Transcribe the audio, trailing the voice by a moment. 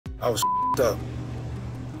I was up,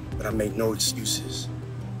 but I made no excuses.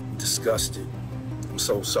 I'm disgusted. I'm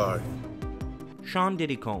so sorry. Sean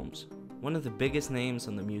Diddy Combs, one of the biggest names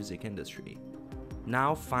in the music industry,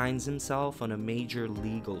 now finds himself on a major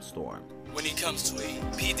legal storm. When he comes to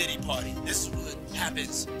a P. Diddy party, this is what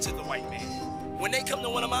happens to the white man. When they come to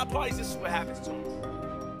one of my parties, this is what happens to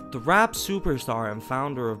them. The rap superstar and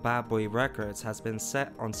founder of Bad Boy Records has been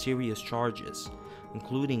set on serious charges,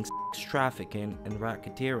 including sex trafficking and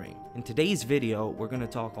racketeering. In today's video, we're going to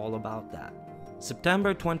talk all about that.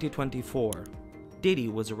 September 2024, Diddy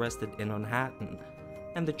was arrested in Manhattan,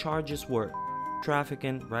 and the charges were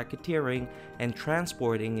trafficking, racketeering, and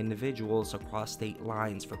transporting individuals across state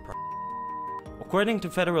lines for profit. According to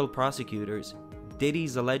federal prosecutors,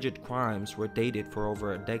 Diddy's alleged crimes were dated for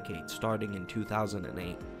over a decade, starting in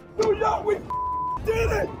 2008. New York, we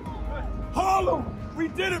did it! Harlem, we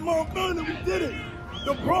did it! Mount Vernon, we did it!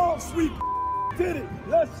 The Bronx, we did it!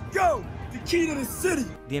 Let's go! The key to the city!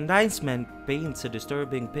 The indictment paints a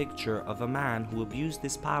disturbing picture of a man who abused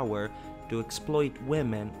his power to exploit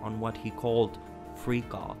women on what he called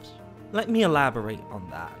freak-offs. Let me elaborate on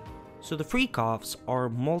that. So the freak-offs are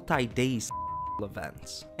multi-day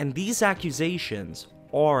events, and these accusations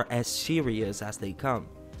are as serious as they come.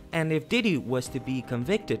 And if Diddy was to be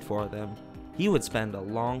convicted for them, he would spend a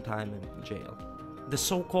long time in jail. The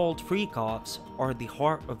so-called freak-offs are the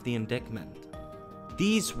heart of the indictment.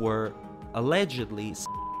 These were allegedly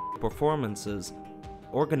performances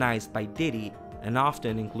organized by Diddy and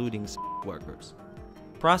often including workers.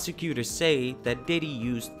 Prosecutors say that Diddy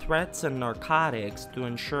used threats and narcotics to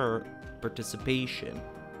ensure participation.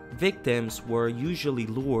 Victims were usually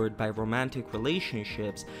lured by romantic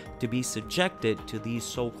relationships to be subjected to these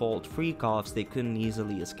so-called freak-offs they couldn't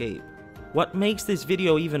easily escape. What makes this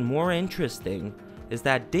video even more interesting is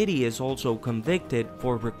that Diddy is also convicted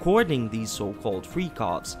for recording these so-called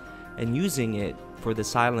freak-offs and using it for the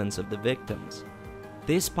silence of the victims.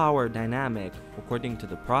 This power dynamic, according to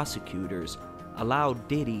the prosecutors, allowed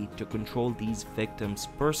Diddy to control these victims'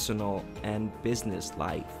 personal and business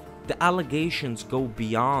life. The allegations go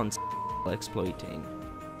beyond exploiting.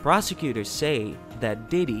 Prosecutors say that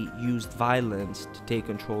Diddy used violence to take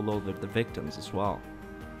control over the victims as well.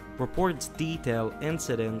 Reports detail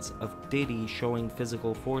incidents of Diddy showing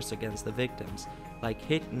physical force against the victims, like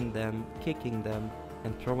hitting them, kicking them,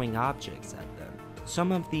 and throwing objects at them.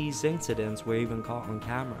 Some of these incidents were even caught on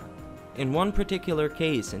camera. In one particular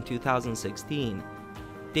case in 2016,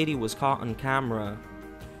 Diddy was caught on camera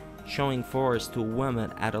showing force to a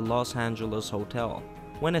woman at a Los Angeles hotel.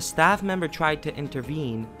 When a staff member tried to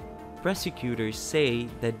intervene, prosecutors say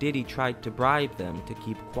that Diddy tried to bribe them to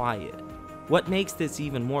keep quiet. What makes this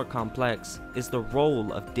even more complex is the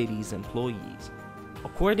role of Diddy's employees.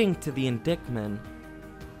 According to the indictment,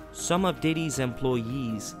 some of Diddy's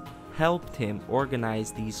employees helped him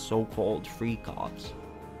organize these so-called freak-offs,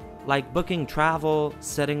 like booking travel,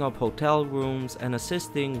 setting up hotel rooms, and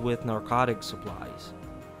assisting with narcotic supplies.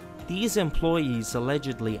 These employees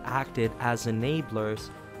allegedly acted as enablers,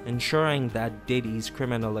 ensuring that Diddy's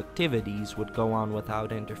criminal activities would go on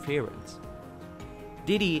without interference.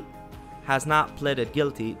 Diddy has not pleaded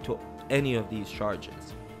guilty to any of these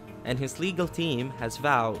charges, and his legal team has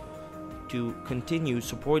vowed to continue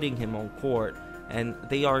supporting him on court, and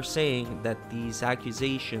they are saying that these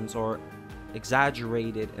accusations are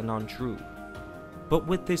exaggerated and untrue. But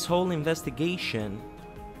with this whole investigation,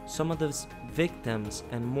 some of the victims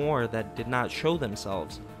and more that did not show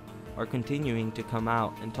themselves are continuing to come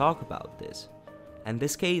out and talk about this, and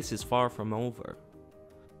this case is far from over.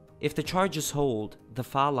 If the charges hold, the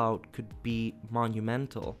fallout could be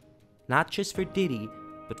monumental, not just for Diddy,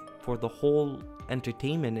 but for the whole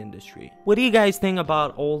entertainment industry. What do you guys think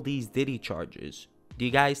about all these Diddy charges? Do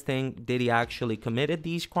you guys think Diddy actually committed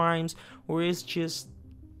these crimes, or is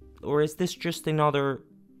this just another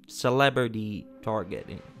celebrity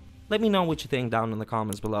targeting? Let me know what you think down in the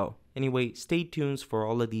comments below. Anyway, stay tuned for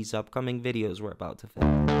all of these upcoming videos we're about to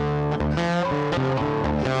film.